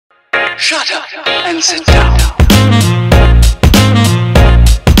Shut up and sit down.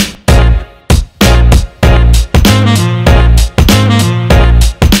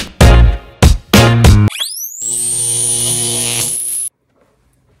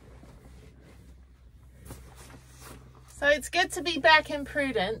 So it's good to be back in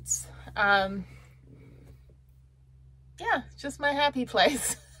Prudence. Yeah, it's just my happy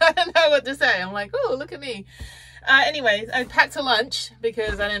place. I don't know what to say. I'm like, oh, look at me. Anyways, I packed a lunch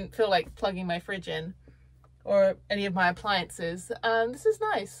because I didn't feel like plugging my fridge in or any of my appliances. This is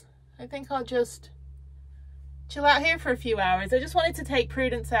nice. I think I'll just chill out here for a few hours. I just wanted to take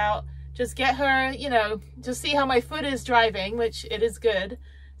Prudence out, just get her, you know, just see how my foot is driving, which it is good.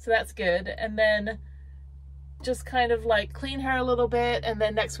 So that's good. And then just kind of like clean her a little bit. And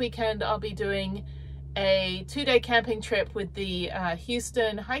then next weekend I'll be doing a 2-day camping trip with the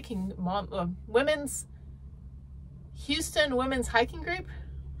Houston Women's Hiking Group,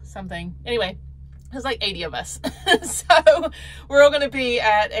 something. Anyway, there's like 80 of us. So we're all going to be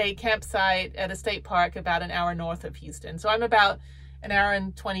at a campsite at a state park about an hour north of Houston. So I'm about an hour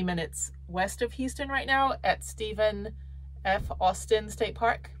and 20 minutes west of Houston right now at Stephen F. Austin State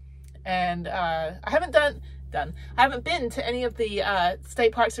Park. And I haven't been to any of the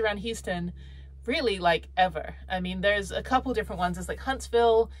state parks around Houston really like ever. I mean, there's a couple different ones. There's like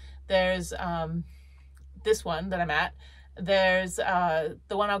Huntsville, there's this one that I'm at, there's the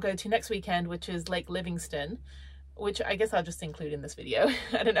one I'll go to next weekend, which is Lake Livingston, which I guess I'll just include in this video.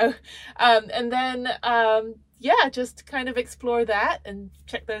 I don't know. And then yeah, just kind of explore that and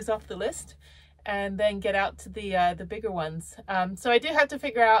check those off the list, and then get out to the bigger ones. So I do have to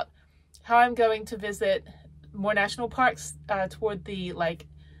figure out how I'm going to visit more national parks toward the like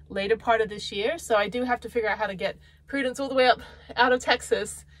later part of this year. So I do have to figure out how to get Prudence all the way up out of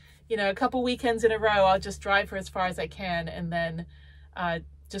Texas. You know, a couple weekends in a row, I'll just drive her as far as I can, and then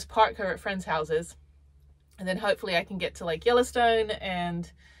just park her at friends' houses. And then hopefully I can get to like Yellowstone and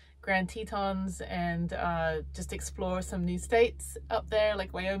Grand Tetons and just explore some new states up there,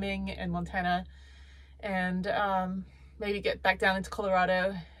 like Wyoming and Montana, and maybe get back down into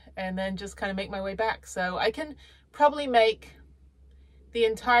Colorado, and then just kind of make my way back. So I can probably make the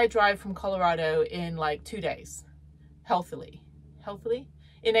entire drive from Colorado in like 2 days, healthily,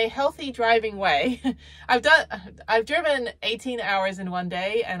 in a healthy driving way. I've driven 18 hours in one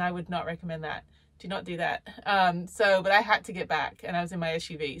day, and I would not recommend that. Do not do that. But I had to get back, and I was in my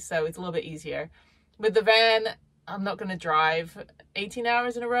SUV, so it's a little bit easier. With the van, I'm not going to drive 18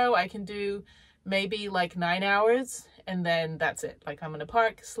 hours in a row. I can do maybe like 9 hours, and then that's it. Like, I'm going to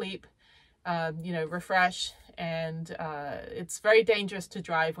park, sleep, you know, refresh. And it's very dangerous to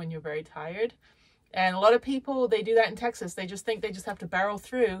drive when you're very tired. And a lot of people, they do that in Texas. They just think they just have to barrel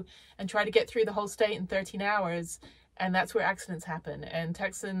through and try to get through the whole state in 13 hours. And that's where accidents happen. And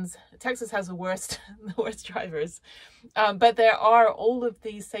Texas has the worst drivers. But there are all of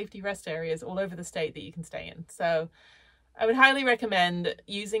these safety rest areas all over the state that you can stay in. So I would highly recommend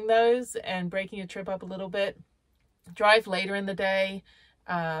using those and breaking your trip up a little bit. Drive later in the day.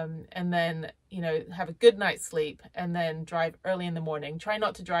 And then, you know, have a good night's sleep, and then drive early in the morning. Try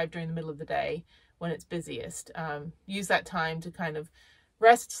not to drive during the middle of the day when it's busiest. Use that time to kind of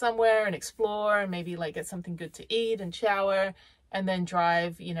rest somewhere and explore, and maybe like get something good to eat and shower, and then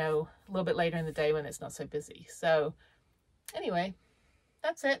drive, you know, a little bit later in the day when it's not so busy. So anyway,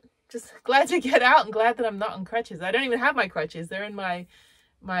 that's it. Just glad to get out, and glad that I'm not on crutches. I don't even have my crutches. They're in my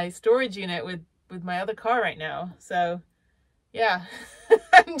storage unit with my other car right now. So yeah,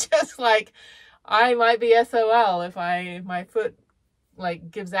 I'm just like, I might be SOL if my foot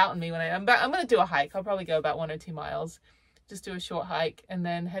like gives out on me when I'm going to do a hike. I'll probably go about 1 or 2 miles, just do a short hike, and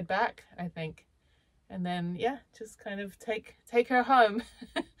then head back, I think. And then, yeah, just kind of take her home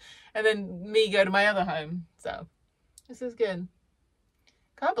and then me go to my other home. So this is good.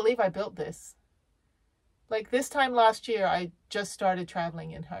 Can't believe I built this. Like, this time last year, I just started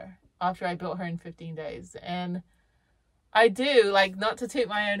traveling in her after I built her in 15 days. And I do, like, not to toot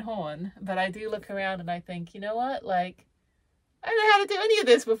my own horn, but I do look around and I think, you know what, like, I didn't know how to do any of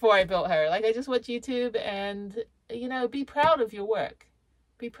this before I built her. Like, I just watch YouTube, and, you know, be proud of your work.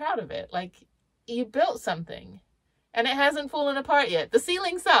 Be proud of it. Like, you built something, and it hasn't fallen apart yet. The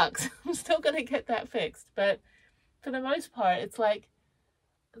ceiling sucks. I'm still going to get that fixed. But for the most part, it's like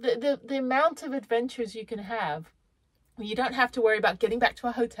the amount of adventures you can have. You don't have to worry about getting back to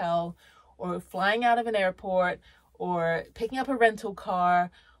a hotel, or flying out of an airport, or picking up a rental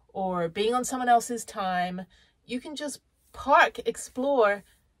car, or being on someone else's time. You can just park, explore,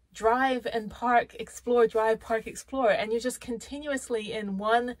 drive and park, explore, drive, park, explore. And you're just continuously in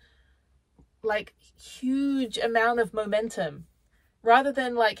one like huge amount of momentum. rather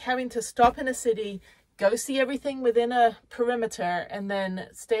than like having to stop in a city, go see everything within a perimeter, and then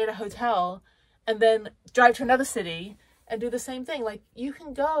stay at a hotel, and then drive to another city and do the same thing. Like, you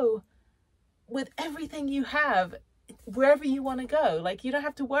can go with everything you have wherever you want to go. Like, you don't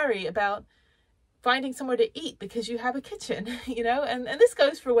have to worry about finding somewhere to eat because you have a kitchen, you know. And this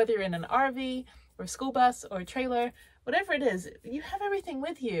goes for whether you're in an RV or a school bus or a trailer, whatever it is, you have everything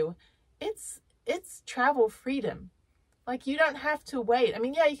with you. It's travel freedom. Like, you don't have to wait. I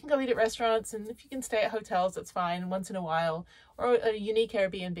mean, yeah, you can go eat at restaurants, and if you can stay at hotels, that's fine once in a while, or a unique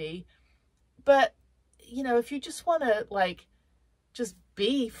Airbnb. But, you know, if you just want to, like, just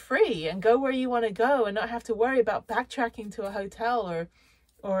be free and go where you want to go and not have to worry about backtracking to a hotel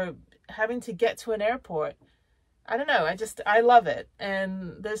or having to get to an airport, I don't know. I love it.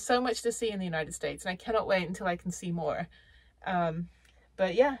 And there's so much to see in the United States, and I cannot wait until I can see more.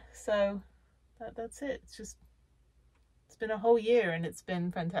 But yeah, so that's it. It's been a whole year, and it's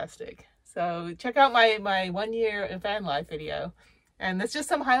been fantastic. So check out my 1 year van life video. And there's just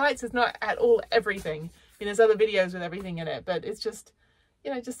some highlights. It's not at all everything. I mean, there's other videos with everything in it, but it's just,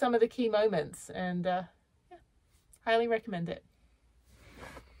 you know, just some of the key moments. And yeah, highly recommend it.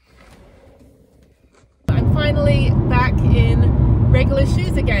 I'm finally back in regular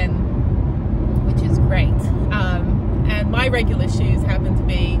shoes again, which is great. And my regular shoes happen to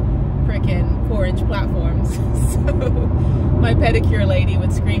be frickin' 4-inch platforms. So my pedicure lady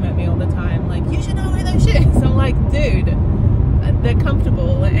would scream at me all the time, like, you should not wear those shoes. I'm like, dude, they're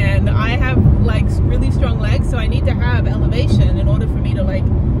comfortable, and I have like really strong legs, so I need to have elevation in order for me to like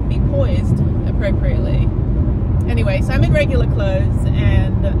be poised appropriately. Anyway, so I'm in regular clothes,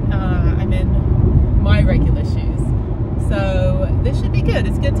 and I'm in my regular shoes. So this should be good.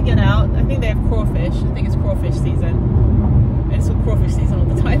 It's good to get out. I think they have crawfish. I think it's crawfish season. It's crawfish season all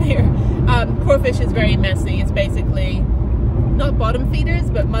the time here. Crawfish is very messy. It's basically not bottom feeders,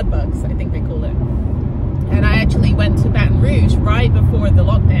 but mud bugs, I think they call it. And I actually went to Baton Rouge right before the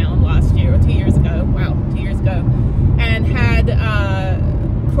lockdown last year, or 2 years ago. Wow, 2 years ago. And had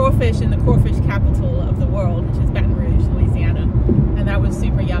crawfish in the crawfish capital of the world, which is Baton Rouge, Louisiana. And that was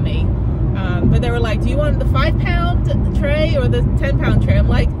super yummy. But they were like, do you want the 5-pound tray or the 10-pound tray? I'm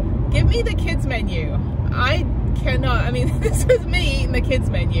like, give me the kids menu. I cannot, I mean, this is me eating the kids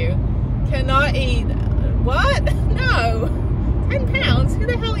menu. Cannot eat, what? No. 10 pounds? Who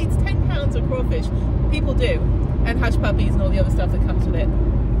the hell eats 10 pounds of crawfish? People do. And hush puppies and all the other stuff that comes with it.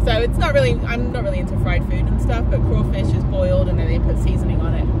 So it's not really, I'm not really into fried food and stuff, but crawfish is boiled and then they put seasoning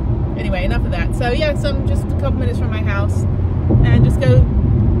on it. Anyway, enough of that. So yeah, so I'm just a couple minutes from my house and just go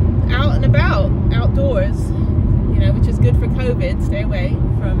out and about, outdoors, you know, which is good for COVID. Stay away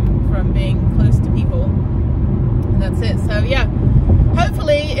from being close to people. And that's it. So yeah,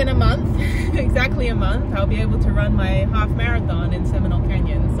 hopefully in a month, exactly a month, I'll be able to run my half marathon in Seminole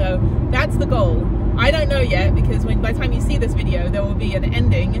Canyon. So that's the goal. I don't know yet, because by the time you see this video, there will be an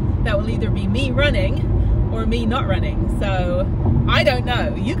ending that will either be me running or me not running. So I don't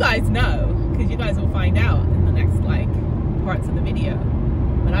know. You guys know, because you guys will find out in the next like parts of the video.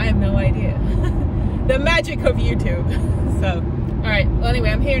 But I have no idea. The magic of YouTube. So, all right. Well, anyway,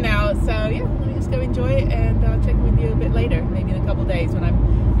 I'm here now. So yeah, let me just go enjoy it, and I'll check with you a bit later, maybe in a couple days, when I'm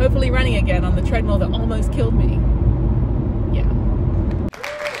hopefully running again on the treadmill that almost killed me. Yeah.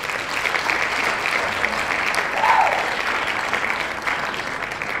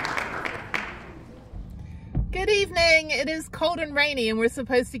 Good evening. It is cold and rainy, and we're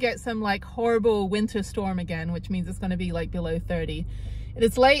supposed to get some like horrible winter storm again, which means it's going to be like below 30. It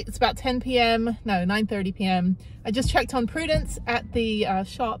is late. It's about 10 p.m. No, 9:30 p.m. I just checked on Prudence at the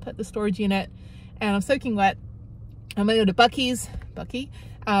shop, at the storage unit, and I'm soaking wet. I'm going to go to Bucky's,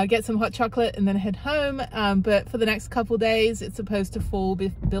 get some hot chocolate and then head home. But for the next couple days, it's supposed to fall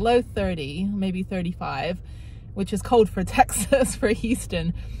below 30, maybe 35, which is cold for Texas, for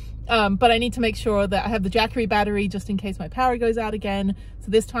Houston. But I need to make sure that I have the Jackery battery just in case my power goes out again.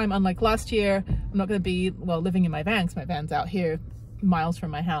 So this time, unlike last year, I'm not going to be, well, living in my van, because my van's out here miles from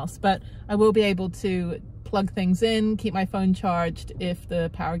my house, but I will be able to plug things in, keep my phone charged if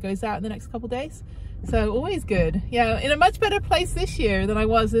the power goes out in the next couple days. So always good. Yeah, in a much better place this year than I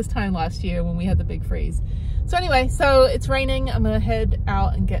was this time last year when we had the big freeze. So anyway, so it's raining. I'm gonna head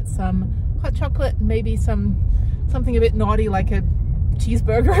out and get some hot chocolate, maybe something a bit naughty like a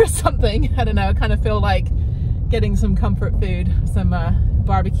cheeseburger or something. I don't know, I kind of feel like getting some comfort food, some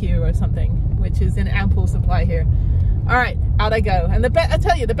barbecue or something, which is in ample supply here. All right, out I go. And I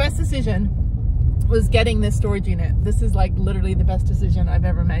tell you, the best decision was getting this storage unit. This is like literally the best decision I've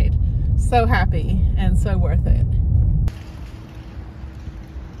ever made. So happy and so worth it.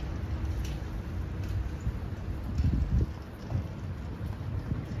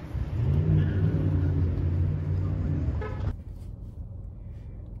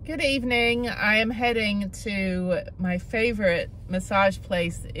 Good evening. I am heading to my favorite massage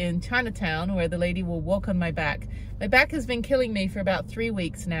place in Chinatown where the lady will walk on my back. My back has been killing me for about 3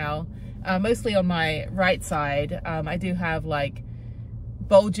 weeks now, mostly on my right side. I do have like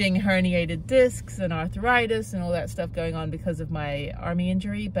bulging herniated discs and arthritis and all that stuff going on because of my army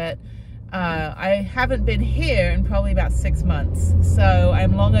injury, but I haven't been here in probably about 6 months, so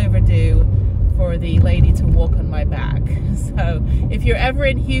I'm long overdue for the lady to walk on my back. So if you're ever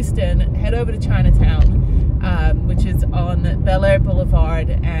in Houston, head over to Chinatown, which is on Bel Air Boulevard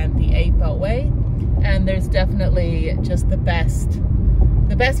and the 8 Beltway, and there's definitely just the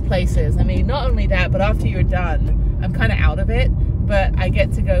best places. I mean, not only that, but after you're done, I'm kind of out of it, but I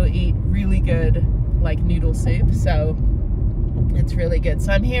get to go eat really good like noodle soup, so it's really good.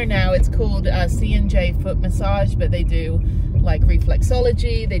 So I'm here now. It's called C&J Foot Massage, but they do like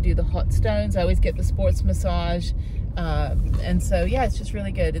reflexology, they do the hot stones. I always get the sports massage, and so yeah, it's just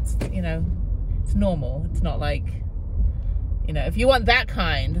really good. It's, you know, it's normal. It's not like, you know, if you want that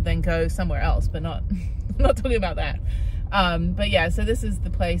kind, then go somewhere else, but not I'm not talking about that. But yeah, so this is the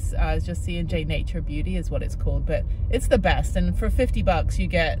place. It's just C&J Nature Beauty is what it's called, but it's the best, and for 50 bucks you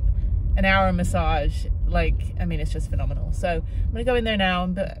get an hour massage. Like, I mean, it's just phenomenal. So I'm gonna go in there now.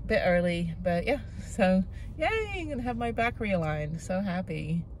 I'm a bit early, but yeah, so yay, I'm gonna have my back realigned. So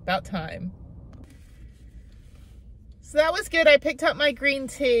happy, about time. So that was good. I picked up my green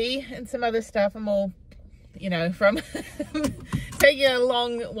tea and some other stuff. I'm all, you know, from taking a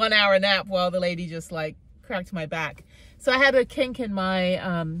long 1 hour nap while the lady just like cracked my back. So I had a kink in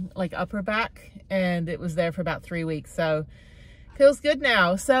my like upper back, and it was there for about 3 weeks. So feels good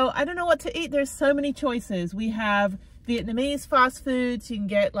now. So I don't know what to eat. There's so many choices. We have Vietnamese fast foods. You can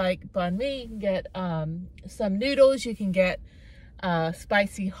get like banh mi, you can get some noodles, you can get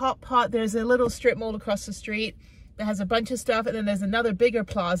spicy hot pot. There's a little strip mall across the street that has a bunch of stuff, and then there's another bigger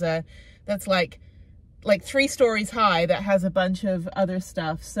plaza that's like 3 stories high that has a bunch of other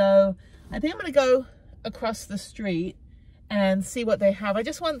stuff. So I think I'm gonna go across the street and see what they have. I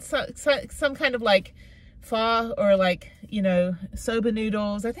just want some kind of like pho, or like, you know, soba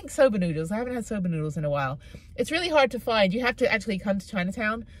noodles. I think soba noodles. I haven't had soba noodles in a while. It's really hard to find. You have to actually come to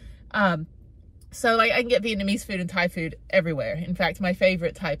Chinatown. So like I can get Vietnamese food and Thai food everywhere. In fact, my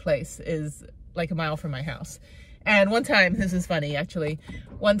favorite Thai place is like a mile from my house. And one time, this is funny actually,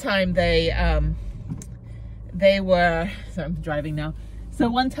 one time they were, so I'm driving now. So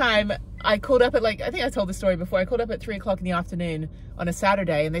one time I called up at like, I think I told the story before, I called up at 3 o'clock in the afternoon on a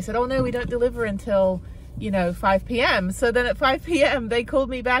Saturday, and they said, oh no, we don't deliver until, you know, 5 p.m. So then at 5 p.m. they called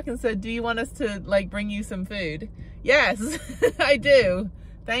me back and said, do you want us to like bring you some food? Yes, I do.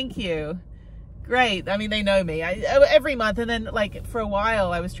 Thank you. Great. I mean, they know me every month. And then like for a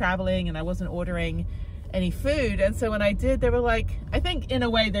while I was traveling and I wasn't ordering any food, and so when I did, they were like, I think in a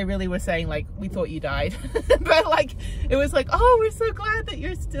way they really were saying like, we thought you died. But like, it was like, oh, we're so glad that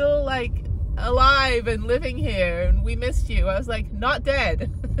you're still like alive and living here, and we missed you. I was like, not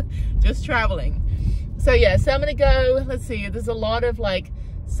dead, just traveling. So yeah, so I'm gonna go, let's see, there's a lot of like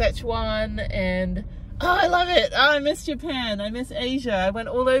Szechuan, and oh, I love it. Oh, I miss Japan, I miss Asia. I went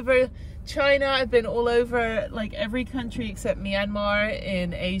all over China. I've been all over like every country except Myanmar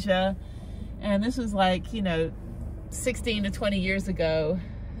in Asia. And this was like, you know, 16 to 20 years ago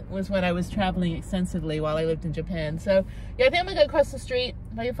was when I was traveling extensively while I lived in Japan. So yeah, I think I'm gonna go across the street.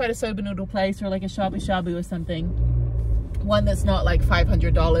 If I can find a soba noodle place or like a shabu shabu or something. One that's not like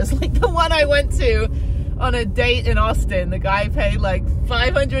 $500, like the one I went to on a date in Austin. The guy paid like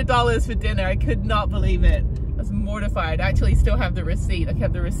 $500 for dinner. I could not believe it. I was mortified. I actually still have the receipt. I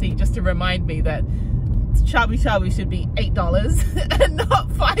kept the receipt just to remind me that shabu shabu should be $8 and not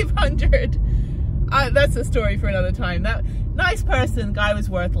 $500. That's a story for another time. That nice person, guy was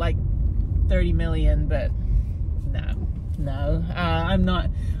worth like 30 million, but no, I'm not.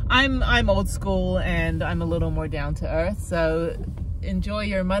 I'm old school, and I'm a little more down to earth. So enjoy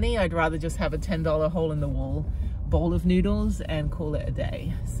your money. I'd rather just have a $10 hole in the wall bowl of noodles and call it a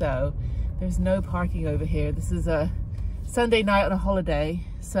day. So there's no parking over here. This is a Sunday night on a holiday.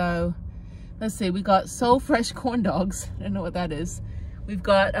 So let's see, we got Soul Fresh corn dogs. I don't know what that is. We've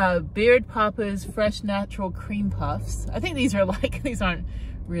got Beard Papa's Fresh Natural Cream Puffs. I think these are like, these aren't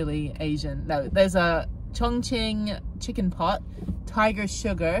really Asian. No, there's a Chongqing Chicken Pot, Tiger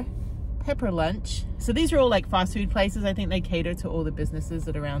Sugar, Pepper Lunch. So these are all like fast food places. I think they cater to all the businesses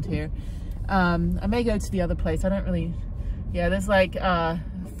that are around here. I may go to the other place. I don't really, yeah, there's like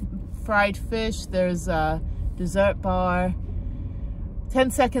fried fish. There's a dessert bar. 10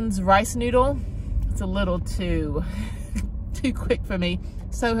 seconds rice noodle. It's a little too quick for me.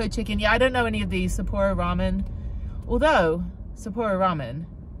 Soho chicken. Yeah, I don't know any of these. Sapporo ramen. Although Sapporo ramen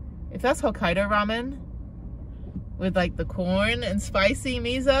if that's Hokkaido ramen with like the corn and spicy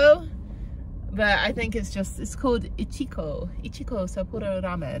miso, but I think it's called Ichiko Sapporo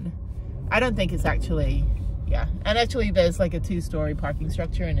ramen. I don't think it's actually, yeah. And actually there's like a 2-story parking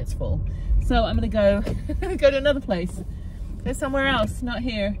structure and it's full. So I'm gonna go to another place. There's somewhere else, not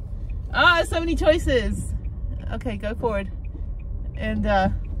here. Ah, so many choices. Okay, go forward. And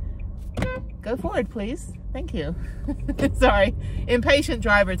go forward, please. Thank you. Sorry, impatient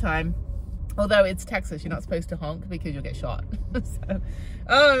driver time. Although it's Texas, you're not supposed to honk because you'll get shot. So,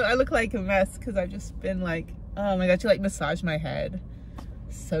 oh, I look like a mess because I've just been like, oh my God, you like massage my head.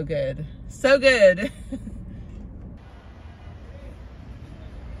 So good, so good.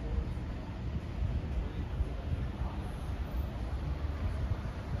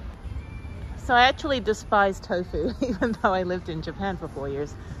 So I actually despise tofu, even though I lived in Japan for 4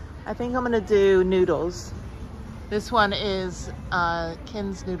 years. I think I'm gonna do noodles. This one is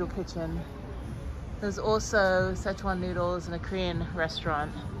Kin's Noodle Kitchen. There's also Szechuan noodles in a Korean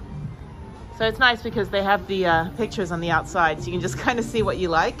restaurant. So it's nice because they have the pictures on the outside, so you can just kind of see what you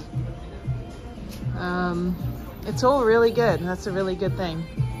like. It's all really good, and that's a really good thing.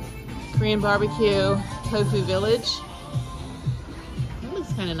 Korean barbecue, tofu village. That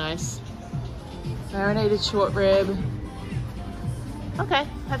looks kind of nice. Marinated short rib. Okay,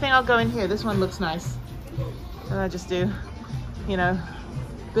 I think I'll go in here. This one looks nice. And I'll just do, you know,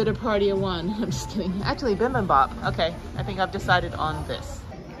 bitter party of one. I'm just kidding. Actually, bibimbap. Okay, I think I've decided on this.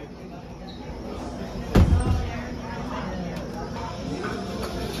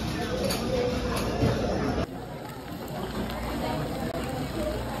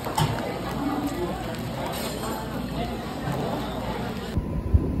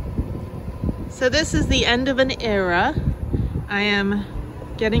 So this is the end of an era. I am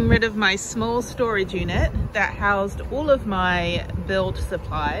getting rid of my small storage unit that housed all of my build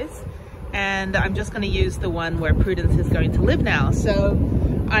supplies, and I'm just going to use the one where Prudence is going to live now. So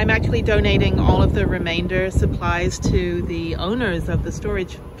I'm actually donating all of the remainder supplies to the owners of the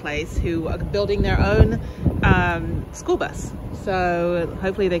storage place who are building their own school bus. So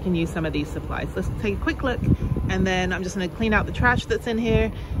hopefully they can use some of these supplies. Let's take a quick look, and then I'm just going to clean out the trash that's in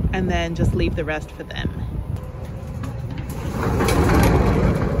here and then just leave the rest for them.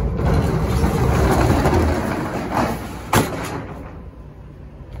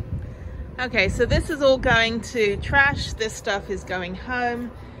 Okay, so this is all going to trash. This stuff is going home,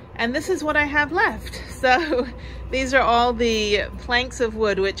 and this is what I have left. So these are all the planks of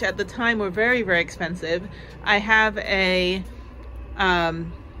wood, which at the time were very, very expensive. I have a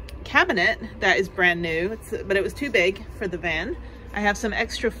cabinet that is brand new, but it was too big for the van. I have some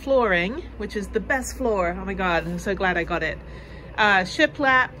extra flooring, which is the best floor. Oh my God, I'm so glad I got it.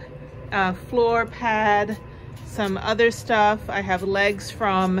 Shiplap, floor pad, some other stuff. I have legs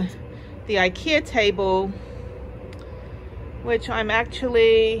from the IKEA table, which I'm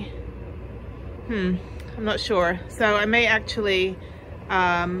actually, I'm not sure. So I may actually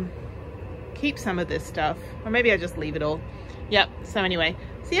keep some of this stuff, or maybe I just leave it all. Yep, so anyway.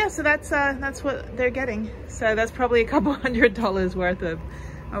 So yeah, so that's what they're getting. So that's probably a couple $100 worth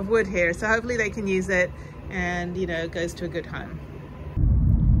of wood here. So hopefully they can use it and, you know, it goes to a good home.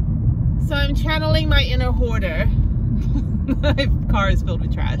 So I'm channeling my inner hoarder. My car is filled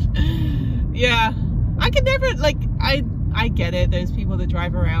with trash. Yeah, I could never, like, I get it. There's people that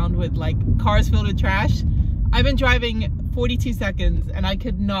drive around with like cars filled with trash. I've been driving 42 seconds and I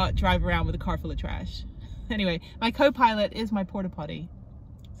could not drive around with a car full of trash. Anyway, my co-pilot is my porta potty.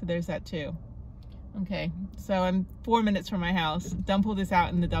 So there's that too. Okay, so I'm 4 minutes from my house. Dump all this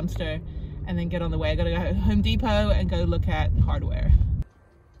out in the dumpster and then get on the way. I gotta go to Home Depot and go look at hardware.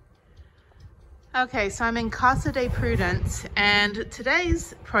 Okay, so I'm in Casa de Prudence, and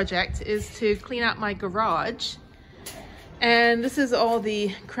today's project is to clean out my garage. And this is all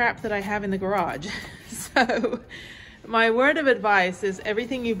the crap that I have in the garage. So my word of advice is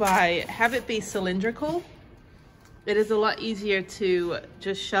everything you buy, have it be cylindrical. It is a lot easier to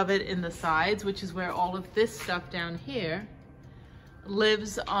just shove it in the sides, which is where all of this stuff down here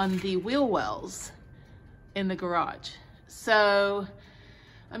lives on the wheel wells in the garage. So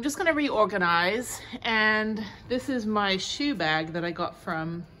I'm just gonna reorganize, and this is my shoe bag that I got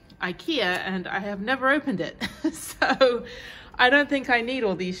from IKEA, and I have never opened it. So I don't think I need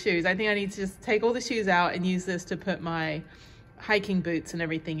all these shoes. I think I need to just take all the shoes out and use this to put my hiking boots and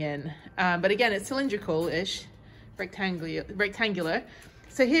everything in. But again, it's cylindrical-ish, rectangular.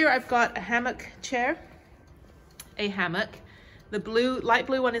 So here I've got a hammock chair, a hammock. The light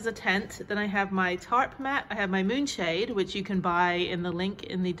blue one is a tent. Then I have my tarp mat. I have my moonshade, which you can buy in the link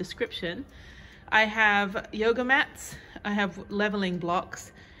in the description. I have yoga mats. I have leveling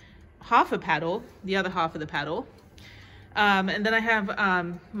blocks. half a paddle, the other half of the paddle. And then I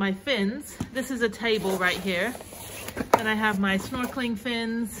have my fins. This is a table right here. Then I have my snorkeling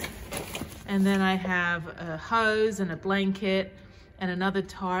fins. And then I have a hose and a blanket and another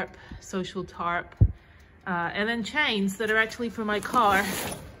tarp, social tarp. And then chains that are actually for my car.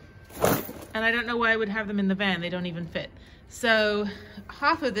 And I don't know why I would have them in the van. They don't even fit. So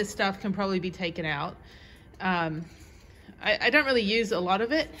half of this stuff can probably be taken out. I don't really use a lot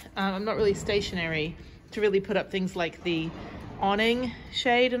of it. I'm not really stationary to really put up things like the awning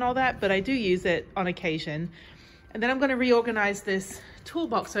shade and all that, but I do use it on occasion. And then I'm going to reorganize this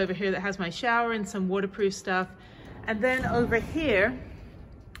toolbox over here that has my shower and some waterproof stuff. And then over here,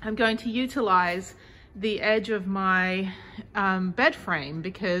 I'm going to utilize the edge of my bed frame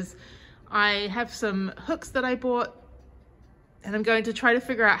because I have some hooks that I bought, and I'm going to try to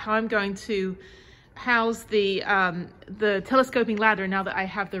figure out how I'm going to house the telescoping ladder now that I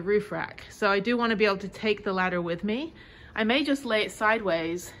have the roof rack. So I do want to be able to take the ladder with me. I may just lay it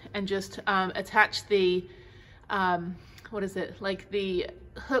sideways and just attach the what is it, like the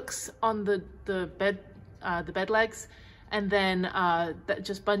hooks on the bed legs, and then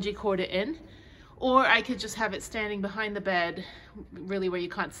just bungee cord it in. Or I could just have it standing behind the bed, really where you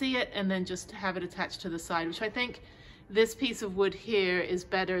can't see it, and then just have it attached to the side, which I think this piece of wood here is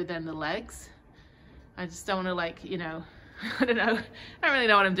better than the legs. I just don't want to, like, you know, I don't know. I don't really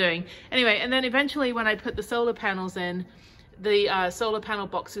know what I'm doing. Anyway, and then eventually when I put the solar panels in, the solar panel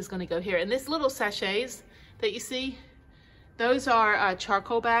box is going to go here. And this little sachets that you see, those are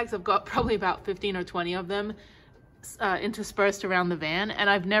charcoal bags. I've got probably about 15 or 20 of them interspersed around the van, and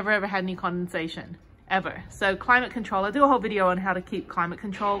I've never ever had any condensation ever. So climate control, I'll do a whole video on how to keep climate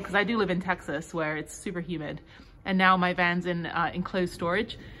control because I do live in Texas where it's super humid, and now my van's in enclosed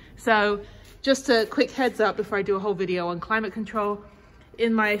storage. So just a quick heads up before I do a whole video on climate control.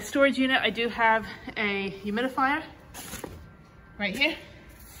 In my storage unit, I do have a humidifier right here,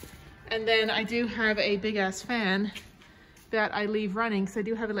 and then I do have a big ass fan that I leave running because I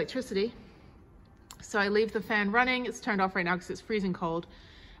do have electricity. So I leave the fan running. It's turned off right now because it's freezing cold.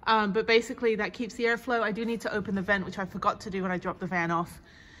 But basically that keeps the airflow. I do need to open the vent, which I forgot to do when I dropped the van off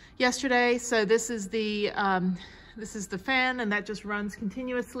yesterday. So this is the fan, and that just runs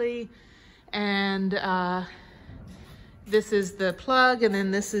continuously. And this is the plug, and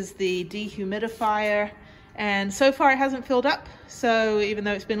then this is the dehumidifier. And so far it hasn't filled up. So even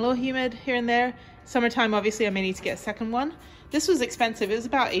though it's been a little humid here and there, summertime, obviously I may need to get a second one. This was expensive. It was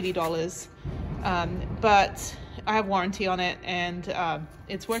about $80. But I have warranty on it, and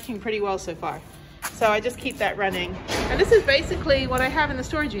it's working pretty well so far. So I just keep that running. And this is basically what I have in the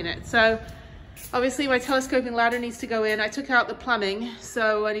storage unit. So obviously my telescoping ladder needs to go in. I took out the plumbing,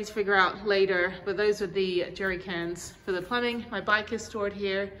 so I need to figure out later, but those are the jerry cans for the plumbing. My bike is stored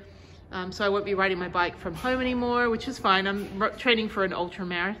here. So I won't be riding my bike from home anymore, which is fine. I'm training for an ultra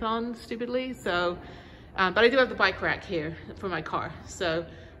marathon, stupidly. So, but I do have the bike rack here for my car. So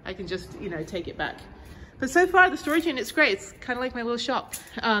I can just, you know, take it back. But so far the storage unit's great. It's kind of like my little shop.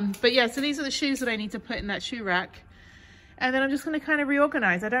 But yeah, so these are the shoes that I need to put in that shoe rack. And then I'm just going to kind of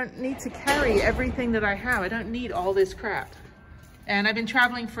reorganize. I don't need to carry everything that I have. I don't need all this crap. And I've been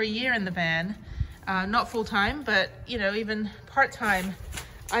traveling for a year in the van, not full time, but you know, even part time.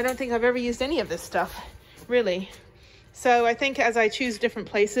 I don't think I've ever used any of this stuff, really. So I think as I choose different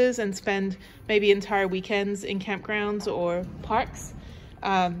places and spend maybe entire weekends in campgrounds or parks,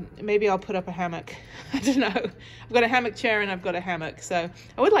 maybe I'll put up a hammock. I don't know. I've got a hammock chair and I've got a hammock. So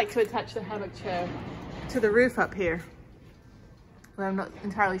I would like to attach the hammock chair to the roof up here, but I'm not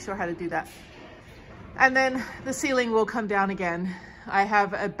entirely sure how to do that. And then the ceiling will come down again. I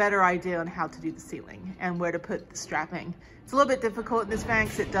have a better idea on how to do the ceiling and where to put the strapping. It's a little bit difficult in this van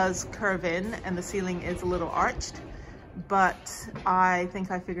because it does curve in and the ceiling is a little arched, but I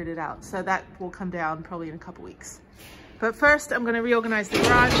think I figured it out. So that will come down probably in a couple weeks. But first I'm going to reorganize the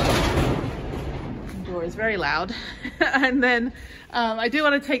garage. The door is very loud. And then I do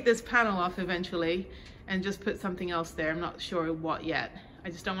want to take this panel off eventually and just put something else there. I'm not sure what yet. I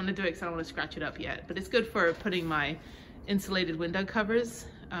just don't want to do it because I don't want to scratch it up yet. But it's good for putting my insulated window covers,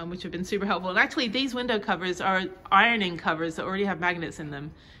 which have been super helpful. And actually these window covers are ironing covers that already have magnets in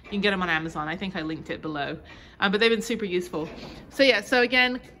them. You can get them on Amazon. I think I linked it below. But they've been super useful. So yeah, so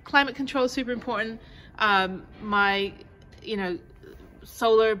again, climate control is super important. My, you know,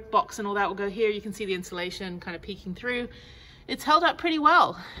 solar box and all that will go here. You can see the insulation kind of peeking through. It's held up pretty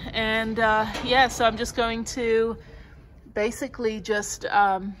well. And yeah, so I'm just going to basically just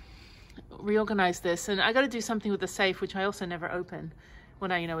reorganize this. And I got to do something with the safe, which I also never open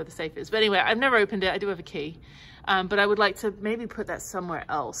when I know where the safe is. But anyway, I've never opened it. I do have a key. But I would like to maybe put that somewhere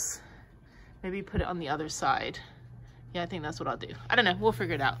else. Maybe put it on the other side. Yeah, I think that's what I'll do. I don't know, we'll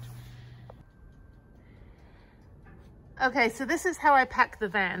figure it out. Okay, so this is how I pack the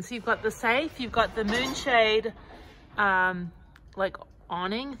van. So you've got the safe, you've got the moonshade, like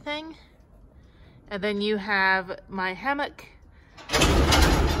awning thing. And then you have my hammock,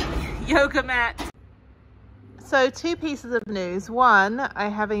 yoga mat. So 2 pieces of news. One, I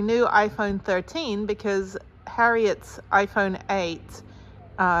have a new iPhone 13 because Harriette's iPhone 8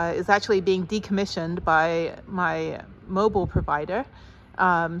 is actually being decommissioned by my mobile provider.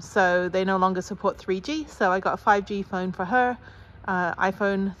 So they no longer support 3G. So I got a 5G phone for her,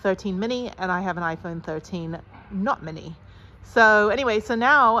 iPhone 13 mini, and I have an iPhone 13 not mini. So anyway, so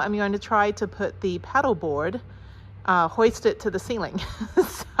now I'm going to try to put the paddleboard, hoist it to the ceiling.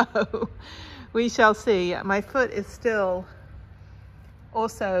 So we shall see. My foot is still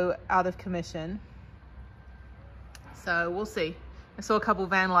also out of commission. So we'll see. I saw a couple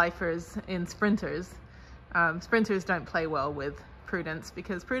van lifers in sprinters. Sprinters don't play well with Prudence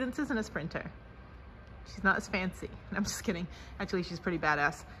because Prudence isn't a sprinter. She's not as fancy. I'm just kidding. Actually, she's pretty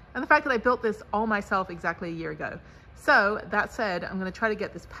badass. And the fact that I built this all myself exactly a year ago. So that said, I'm going to try to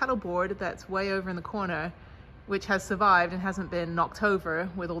get this paddleboard that's way over in the corner, which has survived and hasn't been knocked over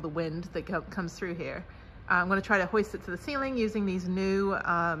with all the wind that comes through here. I'm going to try to hoist it to the ceiling using these new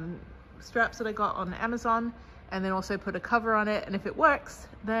straps that I got on Amazon, and then also put a cover on it. And if it works,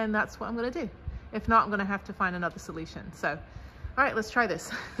 then that's what I'm going to do. If not, I'm going to have to find another solution. So, all right, let's try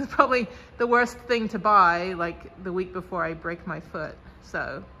this. It's probably the worst thing to buy like the week before I break my foot.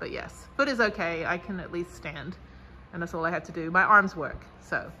 So, but yes, foot is okay. I can at least stand, and that's all I had to do. My arms work,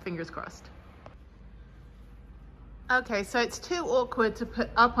 so fingers crossed. Okay, so it's too awkward to put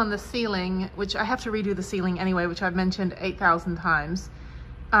up on the ceiling, which I have to redo the ceiling anyway, which I've mentioned 8,000 times.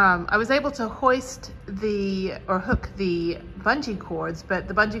 I was able to hoist or hook the bungee cords, but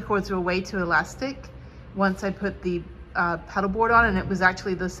the bungee cords were way too elastic once I put the paddleboard on, and it was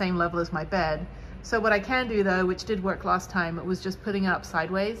actually the same level as my bed. So what I can do though, which did work last time, was just putting it up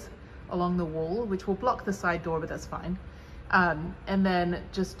sideways along the wall, which will block the side door, but that's fine. And then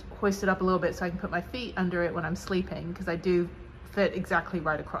just hoist it up a little bit so I can put my feet under it when I'm sleeping, because I do fit exactly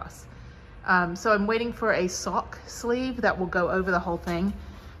right across. So I'm waiting for a sock sleeve that will go over the whole thing.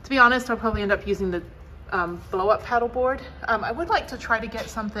 To be honest, I'll probably end up using the blow-up paddleboard. I would like to try to get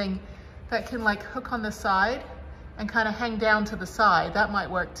something that can like hook on the side and kind of hang down to the side. That might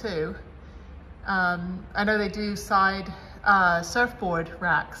work too. I know they do side surfboard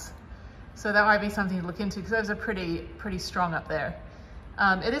racks, so that might be something to look into because those are pretty strong up there.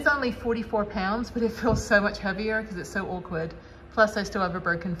 It is only 44 pounds, but it feels so much heavier because it's so awkward. Plus I still have a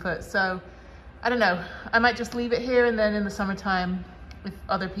broken foot. So I don't know, I might just leave it here, and then in the summertime, if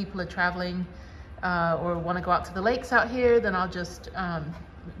other people are traveling or want to go out to the lakes out here, then I'll just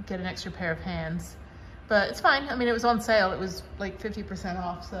get an extra pair of hands. But it's fine. I mean, it was on sale. It was like 50%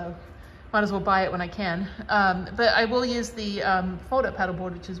 off, so might as well buy it when I can. But I will use the fold-up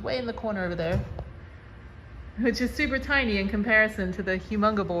paddleboard, which is way in the corner over there, which is super tiny in comparison to the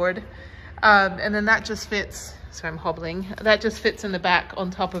humonga board. And then that just fits, sorry, I'm hobbling. That just fits in the back on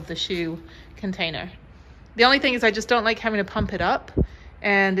top of the shoe container. The only thing is I just don't like having to pump it up,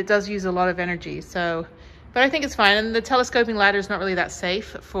 and it does use a lot of energy. So, but I think it's fine. And the telescoping ladder is not really that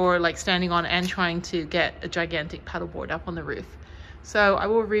safe for like standing on and trying to get a gigantic paddleboard up on the roof. So I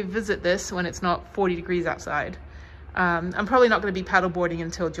will revisit this when it's not 40 degrees outside. I'm probably not going to be paddleboarding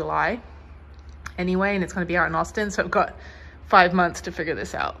until July anyway, and it's going to be out in Austin. So I've got 5 months to figure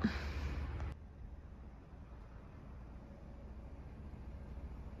this out.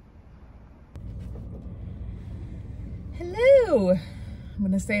 Hello. I'm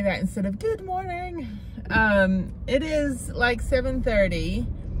going to say that instead of good morning. It is like 7:30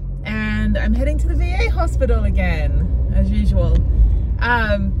 and I'm heading to the VA hospital again, as usual.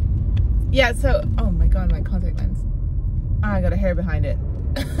 Yeah, so, oh my God, my contact lens. Oh, I got a hair behind it.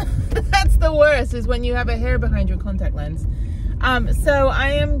 That's the worst, is when you have a hair behind your contact lens. So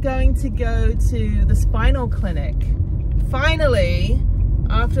I am going to go to the spinal clinic. Finally,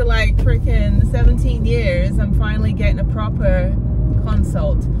 after like freaking 17 years, I'm finally getting a proper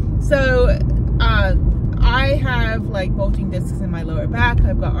consult. So I have like bulging discs in my lower back.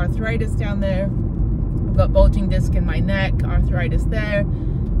 I've got arthritis down there. I've got bulging disc in my neck, arthritis there,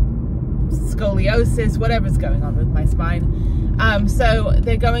 scoliosis, whatever's going on with my spine. So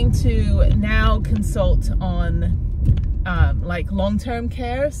they're going to now consult on like long-term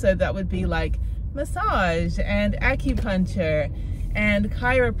care. So that would be like massage and acupuncture and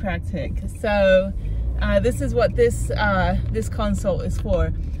chiropractic. So this is what this consult is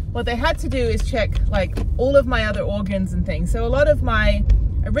for. What they had to do is check like all of my other organs and things. So a lot of my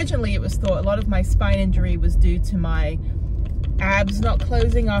originally it was thought a lot of my spine injury was due to my abs not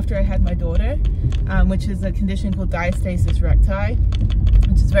closing after I had my daughter, which is a condition called diastasis recti,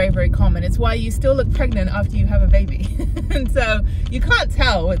 which is very, very common. It's why you still look pregnant after you have a baby. And so you can't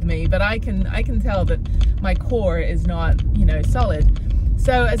tell with me, but I can tell that my core is not, you know, solid.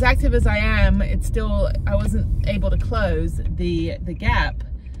 So as active as I am, it's still, I wasn't able to close the gap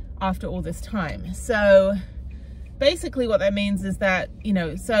after all this time. So basically what that means is that, you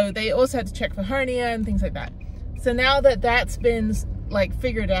know, so they also had to check for hernia and things like that. So now that that's been like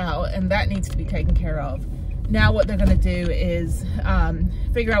figured out and that needs to be taken care of, now what they're going to do is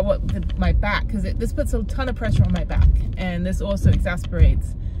figure out what my back, because this puts a ton of pressure on my back, and this also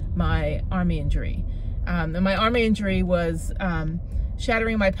exacerbates my army injury. And my army injury was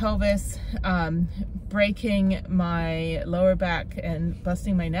shattering my pelvis, breaking my lower back, and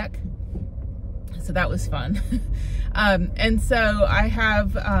busting my neck. So that was fun. And so I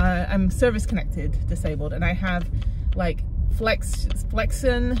have, I'm service connected disabled, and I have like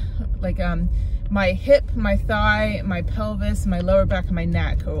flexion, like my hip, my thigh, my pelvis, my lower back, and my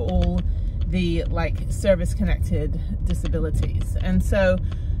neck are all the like service connected disabilities. And so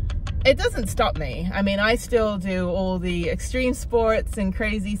it doesn't stop me. I mean, I still do all the extreme sports and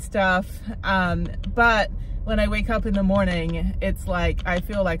crazy stuff, but when I wake up in the morning, it's like I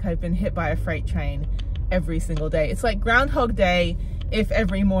feel like I've been hit by a freight train every single day. It's like Groundhog Day if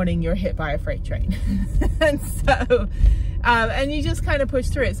every morning you're hit by a freight train. And so, and you just kind of push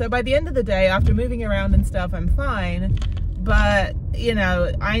through it. So by the end of the day, after moving around and stuff, I'm fine. But, you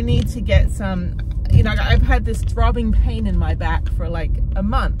know, I need to get some, you know, I've had this throbbing pain in my back for like a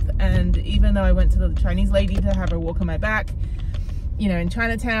month. And even though I went to the Chinese lady to have her walk on my back, you know, in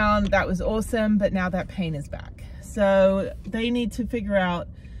Chinatown, that was awesome, but now that pain is back. So they need to figure out,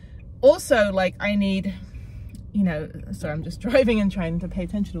 also, like, I need, you know, sorry, I'm just driving and trying to pay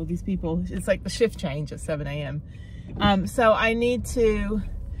attention to all these people. It's like the shift change at 7 a.m. So I need to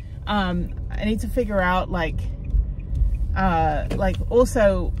figure out like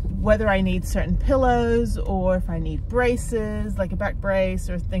also whether I need certain pillows or if I need braces, like a back brace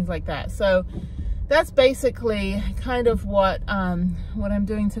or things like that. So that's basically kind of what I'm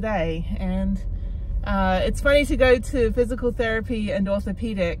doing today. And it's funny to go to physical therapy and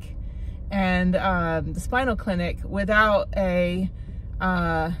orthopedic and the spinal clinic without an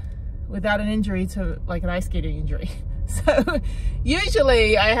injury to like an ice skating injury. So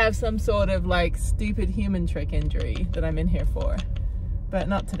usually I have some sort of like stupid human trick injury that I'm in here for, but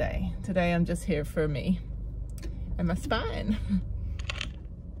not today. Today I'm just here for me and my spine.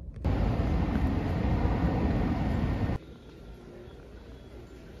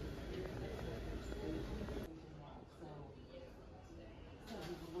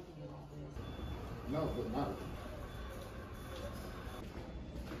 No, but not.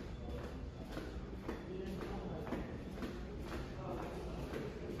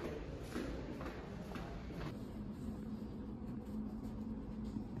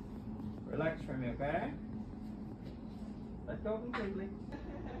 Relax for me, okay? Let go completely.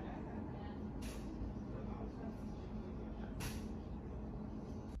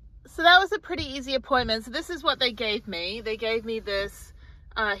 So that was a pretty easy appointment. So this is what they gave me. They gave me this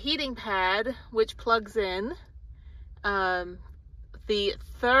heating pad, which plugs in, the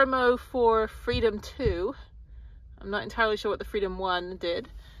Thermo for Freedom 2. I'm not entirely sure what the Freedom 1 did.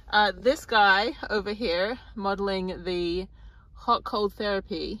 This guy over here modeling the hot cold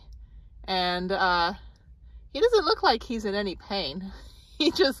therapy, and he doesn't look like he's in any pain.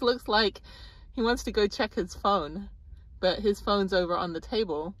 He just looks like he wants to go check his phone, but his phone's over on the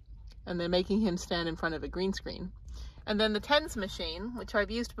table and they're making him stand in front of a green screen. And then the TENS machine, which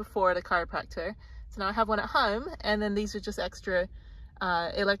I've used before at a chiropractor. So now I have one at home, and then these are just extra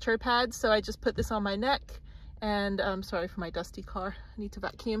electro pads. So I just put this on my neck, and I'm sorry for my dusty car, I need to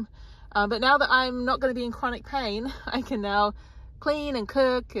vacuum. But now that I'm not going to be in chronic pain, I can now clean and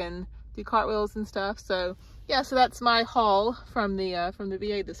cook and do cartwheels and stuff. So yeah, so that's my haul from the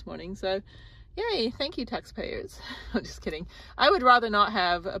VA this morning. So yay, thank you taxpayers. I'm just kidding. I would rather not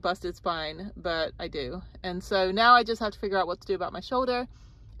have a busted spine, but I do. And so now I just have to figure out what to do about my shoulder.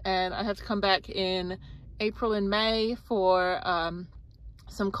 And I have to come back in April and May for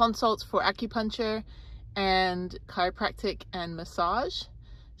some consults for acupuncture and chiropractic and massage.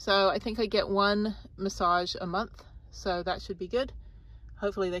 So I think I get one massage a month. So that should be good.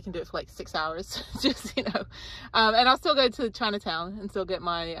 Hopefully they can do it for like 6 hours, just, you know. And I'll still go to Chinatown and still get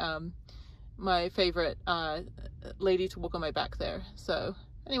my my favorite lady to walk on my back there. So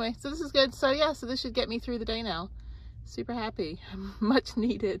anyway, so this is good. So yeah, so this should get me through the day now. Super happy, much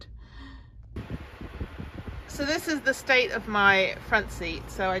needed. So this is the state of my front seat.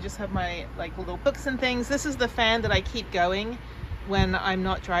 So I just have my like little books and things. This is the fan that I keep going when I'm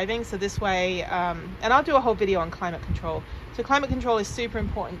not driving. So this way, and I'll do a whole video on climate control. So climate control is super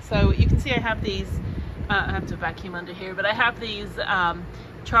important. So you can see I have these, I have to vacuum under here, but I have these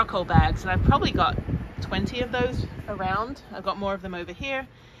charcoal bags, and I've probably got 20 of those around. I've got more of them over here.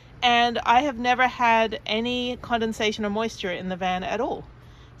 And I have never had any condensation or moisture in the van at all.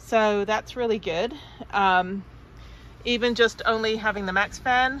 So that's really good. Even just only having the max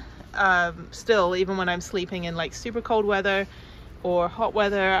fan, still, even when I'm sleeping in like super cold weather or hot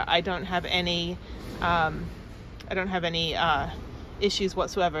weather, I don't have any issues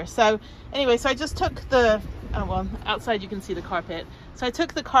whatsoever. So anyway, so I just took the, well, outside you can see the carpet. So I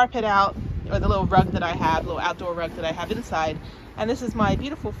took the carpet out, or the little rug that I have, little outdoor rug that I have inside. And this is my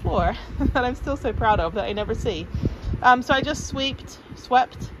beautiful floor that I'm still so proud of that I never see. So I just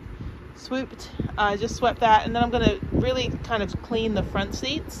just swept that, and then I'm going to really kind of clean the front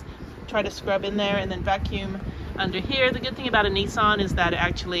seats, try to scrub in there, and then vacuum under here. The good thing about a Nissan is that it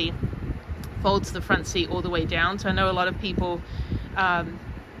actually folds the front seat all the way down. So I know a lot of people,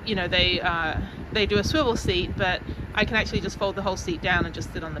 you know, they do a swivel seat, but I can actually just fold the whole seat down and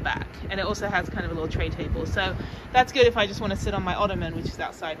just sit on the back. And it also has kind of a little tray table. So that's good if I just want to sit on my ottoman, which is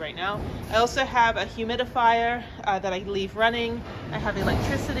outside right now. I also have a humidifier that I leave running. I have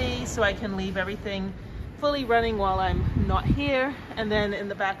electricity, so I can leave everything fully running while I'm not here. And then in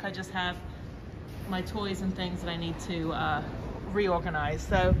the back, I just have my toys and things that I need to reorganize.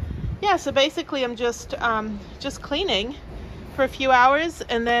 So yeah, so basically I'm just cleaning for a few hours,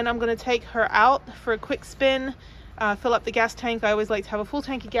 and then I'm going to take her out for a quick spin, fill up the gas tank. I always like to have a full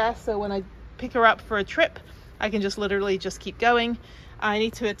tank of gas, so when I pick her up for a trip, I can just literally just keep going. I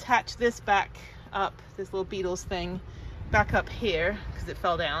need to attach this back up, this little Beatles thing, back up here because it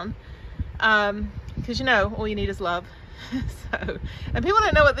fell down. Because you know, all you need is love. So, and people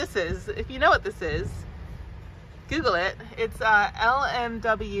don't know what this is. If you know what this is, Google it. It's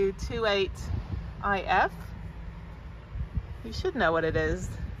LMW28IF. You should know what it is.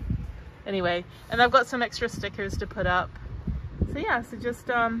 Anyway, and I've got some extra stickers to put up. So yeah, so just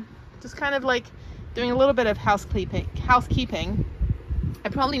kind of like doing a little bit of housekeeping. I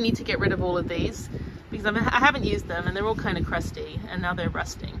probably need to get rid of all of these because I haven't used them, and they're all kind of crusty, and now they're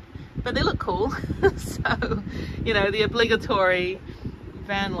rusting. But they look cool. So, you know, the obligatory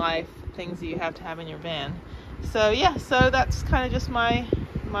van life things that you have to have in your van. So yeah, so that's kind of just my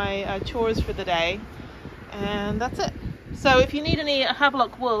chores for the day, and that's it. So if you need any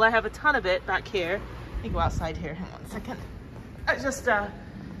Havelock wool, I have a ton of it back here. Let me go outside here, hang on a second. I just,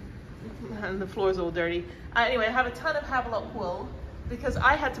 and the floor's all dirty. Anyway, I have a ton of Havelock wool because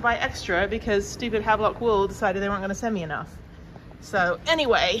I had to buy extra because stupid Havelock wool decided they weren't gonna send me enough. So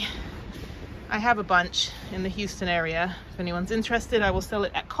anyway, I have a bunch in the Houston area. If anyone's interested, I will sell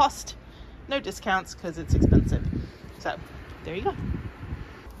it at cost. No discounts because it's expensive. So there you go.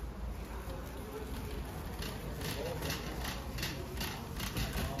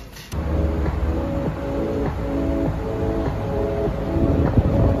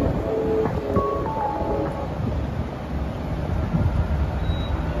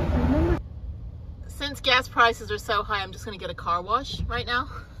 Since gas prices are so high, I'm just gonna get a car wash right now.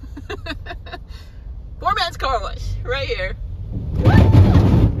 Poor man's car wash right here.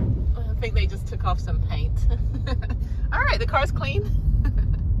 I think they just took off some paint. All right, the car's clean.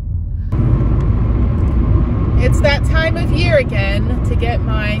 It's that time of year again to get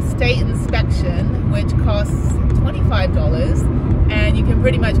my state inspection, which costs $25, and you can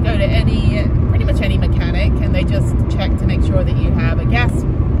pretty much go to any mechanic, and they just check to make sure that you have a gas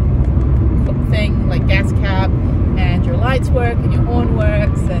thing, like gas cap, and your lights work and your horn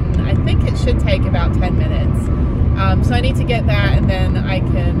works, and I think it should take about 10 minutes. So I need to get that, and then I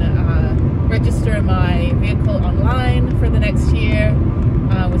can register my vehicle online for the next year,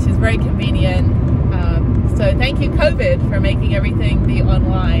 which is very convenient. So thank you, COVID, for making everything be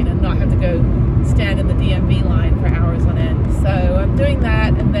online and not have to go stand in the DMV line for hours on end. So I'm doing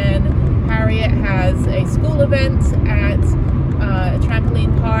that, and then Harriette has a school event at a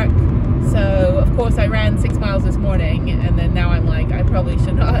trampoline park. So of course I ran 6 miles this morning, and then now I'm like, I probably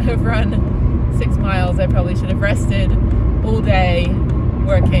should not have run 6 miles. I probably should have rested all day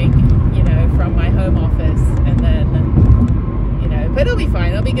working, you know, from my home office, and then, you know, but it'll be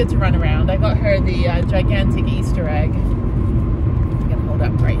fine. It'll be good to run around. I got her the gigantic Easter egg. I'm gonna hold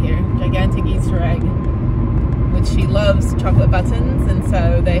up right here. Gigantic Easter egg, which she loves chocolate buttons, and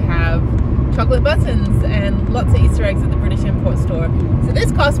so they have chocolate buttons and lots of Easter eggs at the British import store. So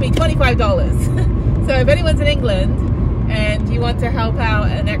this cost me $25. So if anyone's in England and you want to help out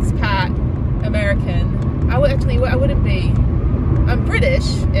an expat American, actually, I wouldn't be. I'm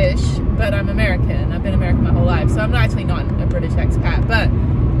British-ish, but I'm American. I've been American my whole life, so I'm actually not a British expat, but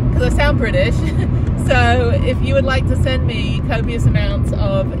because I sound British. So if you would like to send me copious amounts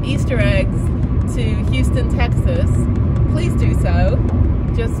of Easter eggs to Houston, Texas, please do so.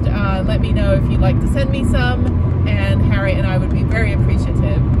 Just let me know if you'd like to send me some, and Harriet and I would be very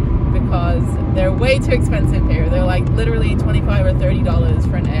appreciative because they're way too expensive here. They're like literally $25 or $30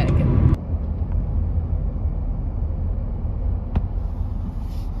 for an egg.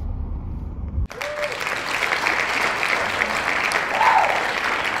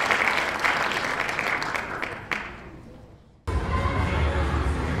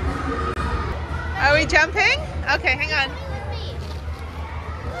 Are we jumping? Okay, hang on.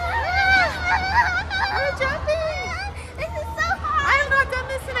 We're jumping! This is so hard! I have not done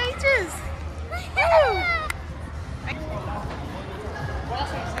this in ages!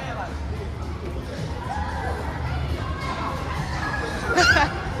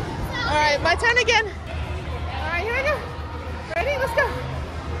 Alright, my turn again. Alright, here we go. Ready? Let's go.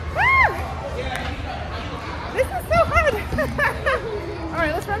 Woo! This is so hard!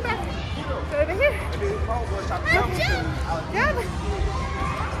 Alright, let's run back. Go over here. Jump!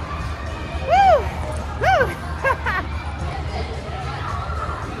 Woo! Woo!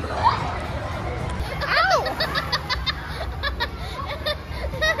 Ow!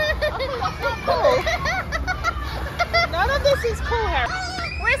 Oh, none of this is cool, Harriet.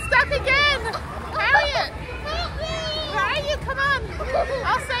 We're stuck again! Harriet! Where are you? Come on!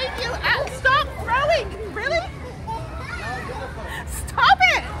 I'll save you! Ow, stop throwing! Really? Stop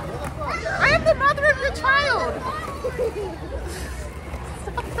it! I am the mother of your child!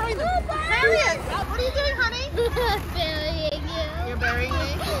 Stop throwing them! Harriet! What are you doing, honey? Burying you. You're burying me?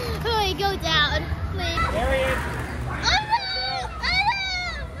 Please go down, please. Harriet!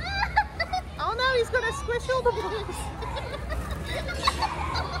 Oh no, he's gonna squish all the balls.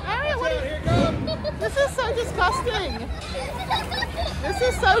 Harriet, what are you... This is so disgusting. This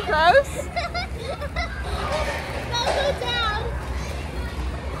is so gross. Now go down.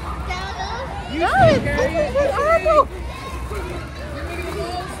 Down. No, it's horrible.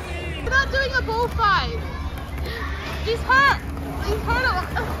 We're not doing a bullfight. He's hurt. He's hurt a lot.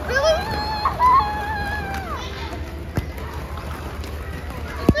 Really?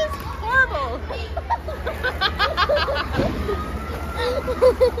 This is horrible.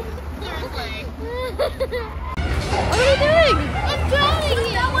 Seriously. What are you doing? I'm drowning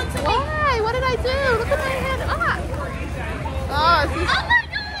you. Why? What did I do? Look at my hand. Ah. Oh, this is... Oh my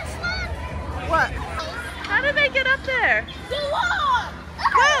gosh, look. What? How did they get up there? The wall.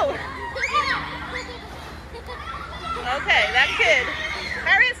 Go! Okay, that kid.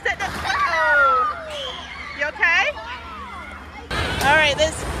 Harriet, stepped up. Oh. You okay? All right,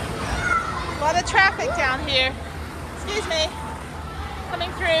 there's a lot of traffic down here. Excuse me.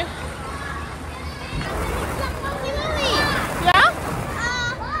 Coming through. Yeah?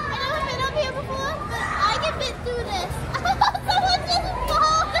 I never been up here before, but I can fit through this. Someone just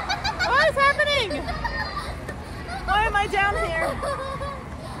fall. What is happening? Why am I down here?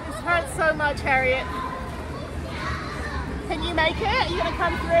 This hurts so much, Harriet. Can you make it? Are you gonna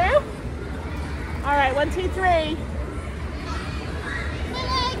come through? All right, 1, 2, 3. My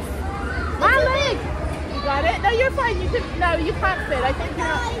legs. My leg. You got it? No, you're fine. You can. No, you can't fit. I think you're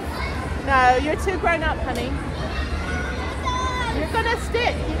not. No, you're too grown up, honey. You're gonna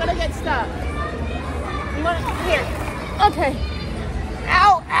stick. You're gonna get stuck. You want here? Okay.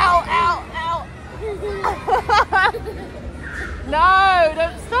 Ow! Ow! Ow! Ow! No!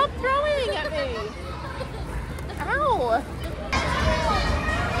 Don't stop throwing at me. Ow!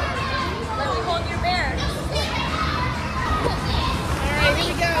 Hold your bear. All right, here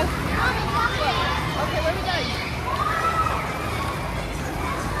we go. Okay, where are we going?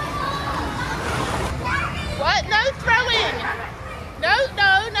 What? No throwing! No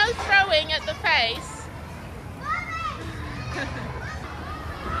throwing at the face.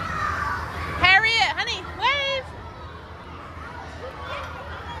 Harriet, honey, wave!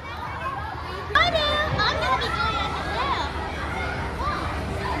 I know. I'm gonna be going under there.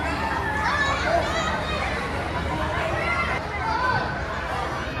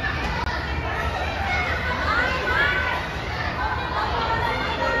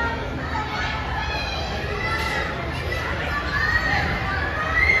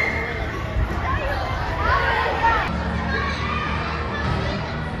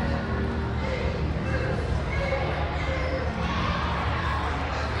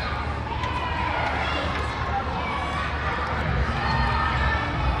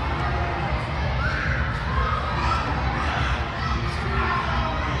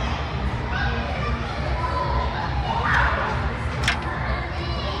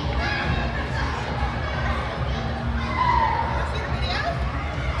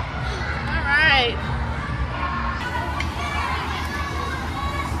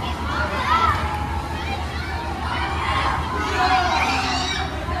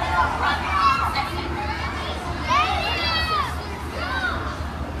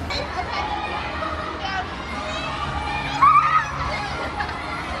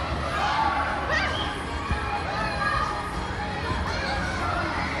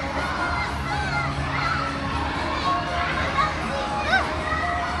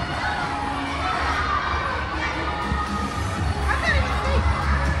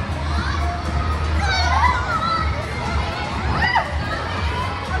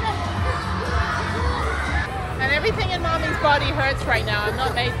 hurts right now. I'm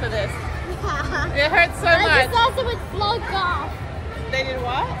not made for this. Yeah. It hurts so I much. just saw someone flunk off. They did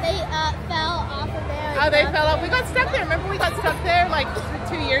what? They fell off of there. Oh, they fell off. We got stuck there. Remember we got stuck there like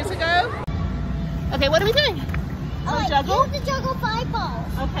 2 years ago? Okay, what are we doing? Oh, wait, juggle? you have to juggle 5 balls.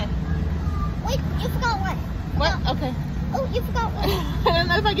 Okay. Wait, you forgot one. What? No. Okay. Oh, you forgot one. I don't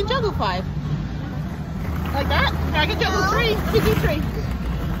know if I can juggle 5. Like that? No, I can juggle 3. You do 3.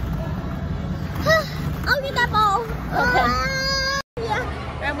 I'll get that ball. Okay.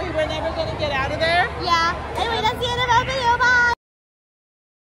 Yeah. And we were never going to get out of there? Yeah. Anyway, that's the end